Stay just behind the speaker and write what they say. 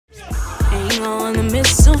Hang on the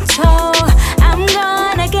mistletoe. I'm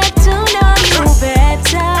gonna get to know you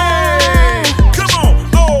better. Come on,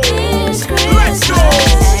 oh, let's go.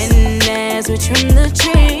 And as we trim the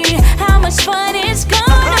tree, how much fun it's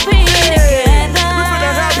gonna be together.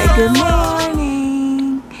 Say good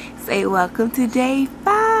morning. Say welcome to day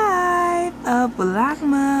 5 of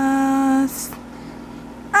Vlogmas.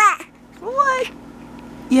 What?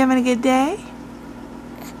 You having a good day?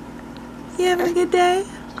 You having a good day?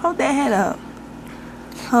 Hold that head up.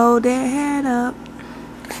 Hold that head up.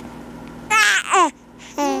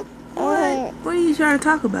 What? What are you trying to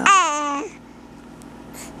talk about?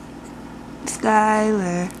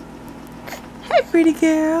 Skylar. Hey, pretty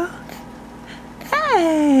girl.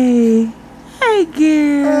 Hey. Hey,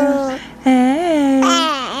 girl. Hey.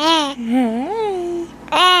 Hey.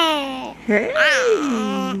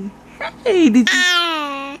 Hey. Hey.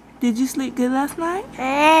 Did you sleep good last night?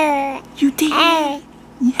 You did?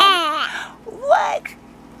 Yeah. What?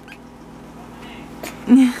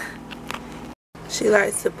 She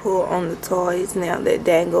likes to pull on the toys now that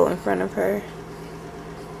dangle in front of her.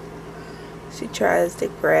 She tries to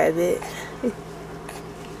grab it.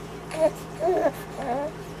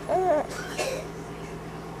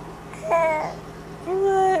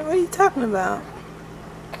 What are you talking about?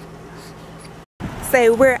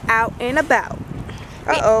 Say we're out and about.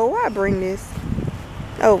 Uh-oh, why I bring this?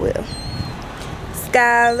 Oh well.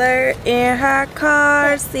 Skylar in her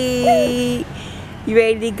car seat. You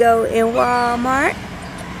ready to go in Walmart?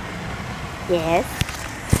 Yes.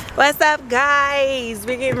 What's up, guys?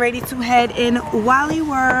 We're getting ready to head in Wally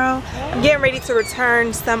World. I'm getting ready to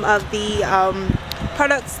return some of the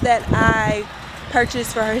products that I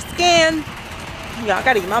purchased for her skin. Y'all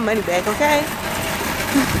gotta get my money back, okay?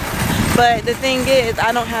 But the thing is,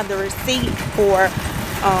 I don't have the receipt for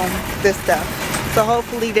this stuff. So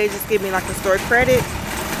hopefully they just give me like a store credit.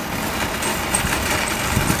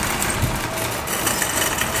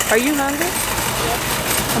 Are you hungry?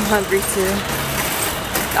 Yes. I'm hungry too.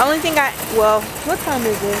 The only thing well, what time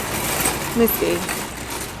is it? Let me see.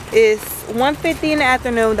 It's 1:50 in the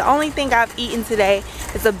afternoon. The only thing I've eaten today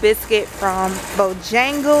is a biscuit from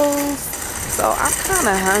Bojangles. So I'm kind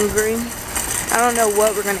of hungry. I don't know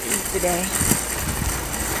what we're gonna eat today.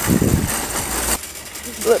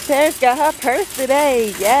 Look, Paris got her purse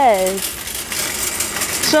today. Yes.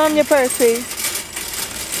 Show them your purse, please.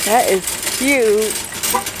 That is cute.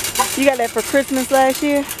 You got that for Christmas last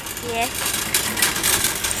year? Yes.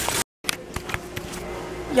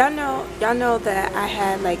 Y'all know that I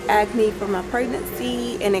had like acne from my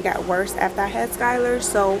pregnancy and it got worse after I had Skylar.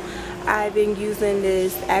 So I've been using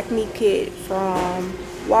this acne kit from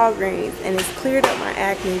Walgreens and it's cleared up my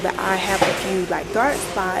acne, but I have a few like dark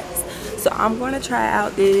spots. So I'm going to try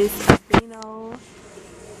out this Aveeno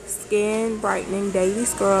Skin Brightening Daily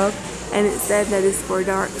Scrub, and it said that it's for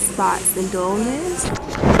dark spots and dullness.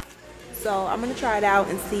 So I'm going to try it out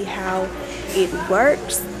and see how it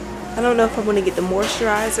works. I don't know if I'm going to get the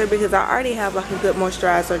moisturizer because I already have like a good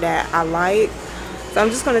moisturizer that I like. So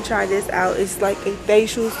I'm just going to try this out. It's like a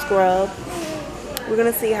facial scrub. We're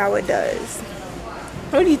going to see how it does.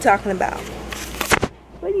 What are you talking about?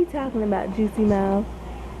 What are you talking about, Juicy Mouth?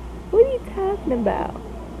 What are you talking about?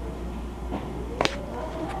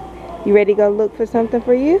 You ready to go look for something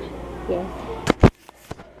for you? Yes.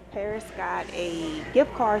 Paris got a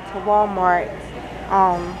gift card to Walmart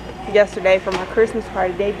yesterday for my Christmas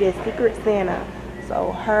party. They did Secret Santa.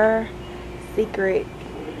 So her secret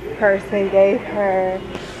person gave her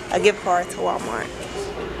a gift card to Walmart.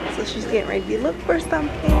 So she's getting ready to look for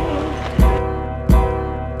something.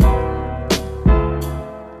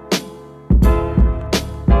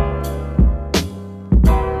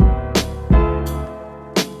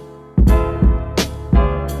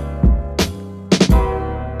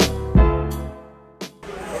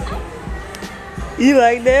 You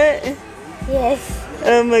like that? Yes.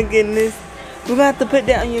 Oh my goodness. We're gonna have to put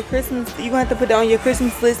that on your Christmas. You're gonna have to put that on your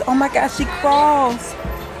Christmas list. Oh my gosh, she crawls.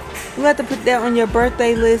 We're gonna have to put that on your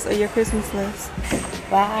birthday list or your Christmas list.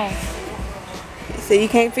 Why? So you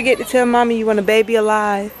can't forget to tell mommy you want a baby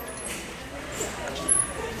alive.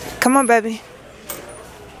 Come on, baby.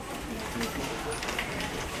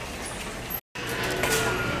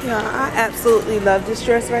 Yeah, I absolutely love this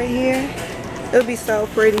dress right here. It would be so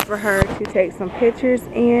pretty for her to take some pictures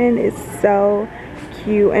in. It's so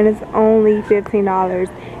cute and it's only $15. It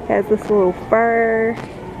has this little fur.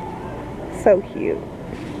 So cute.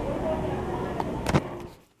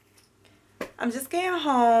 I'm just getting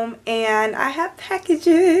home and I have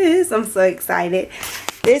packages. I'm so excited.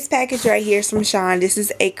 This package right here is from Sean. This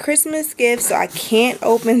is a Christmas gift, so I can't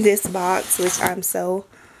open this box, which I'm so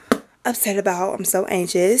upset about. I'm so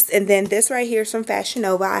anxious. And then this right here is from Fashion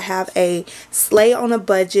Nova. I have a Slay on a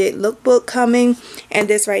Budget lookbook coming, and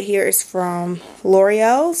this right here is from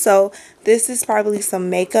L'Oreal. So this is probably some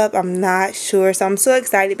makeup, I'm not sure. So I'm so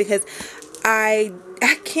excited because I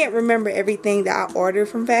can't remember everything that I ordered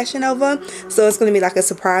from Fashion Nova, so it's going to be like a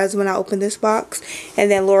surprise when I open this box. And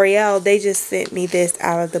then L'Oreal, they just sent me this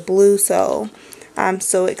out of the blue, so I'm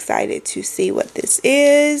so excited to see what this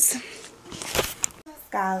is.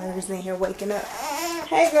 Skylar's in here waking up.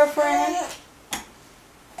 Hey, girlfriend.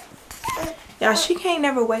 Y'all, she can't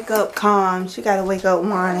never wake up calm. She gotta wake up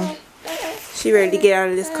whining. She ready to get out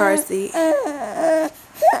of this car seat.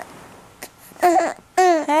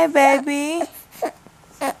 Hey, baby.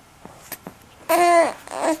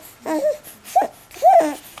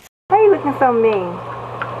 Why are you looking so mean?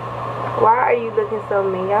 Why are you looking so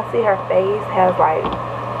mean? Y'all see her face has like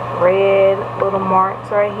red little marks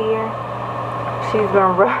right here. She's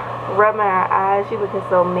been rubbing her eyes. She's looking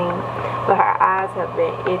so mean. But her eyes have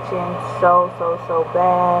been itching so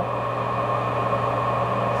bad.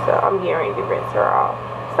 So I'm getting ready to rinse her off.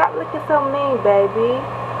 Stop looking so mean, baby.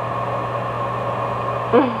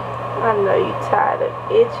 I know you're tired of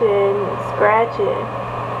itching and scratching.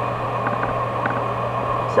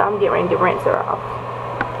 So I'm getting ready to rinse her off.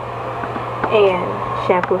 And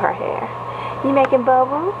shampoo her hair. You making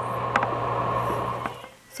bubbles?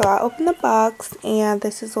 So I opened the box and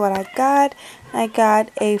this is what I got. I got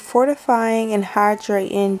a fortifying and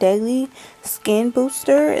hydrating daily skin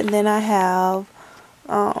booster. And then I have,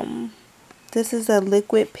 this is a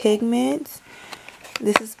liquid pigment.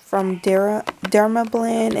 This is from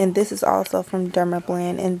Dermablend, and this is also from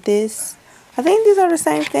Dermablend. And this, I think these are the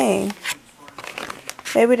same thing.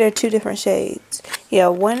 Maybe they're two different shades. Yeah,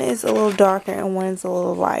 one is a little darker and one is a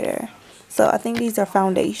little lighter. So I think these are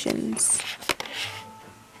foundations.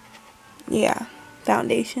 Yeah,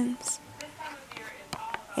 foundations.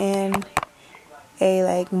 And a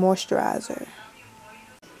like moisturizer.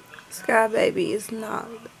 Sky baby is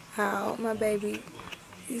knocked out. My baby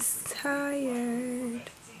is tired.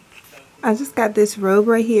 I just got this robe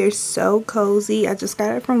right here. It's so cozy. I just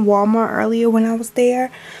got it from Walmart earlier when I was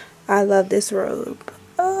there. I love this robe.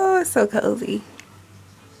 Oh, it's so cozy.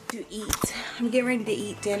 To eat. I'm getting ready to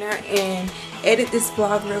eat dinner and edit this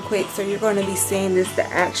vlog real quick. So you're going to be seeing this the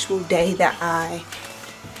actual day that I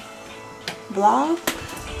vlog.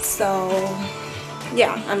 So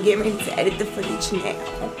yeah, I'm getting ready to edit the footage now.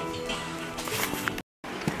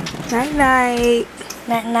 Night night.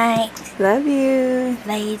 Night night. Love you.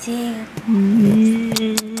 Love you too.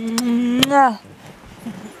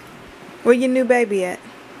 Where your new baby at?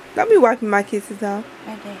 Don't be wiping my kisses off.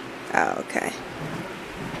 Right there. Oh, okay.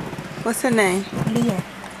 What's her name? Leah.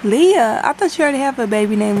 Leah. I thought you already have a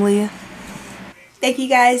baby named Leah. Thank you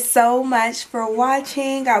guys so much for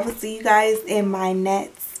watching. I will see you guys in my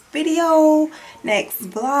next video, next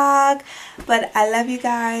vlog. But I love you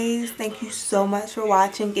guys. Thank you so much for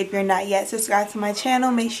watching. If you're not yet subscribed to my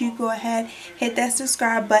channel, make sure you go ahead, hit that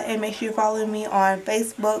subscribe button. Make sure you follow me on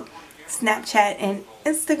Facebook, Snapchat, and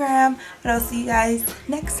Instagram. But I'll see you guys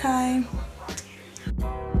next time.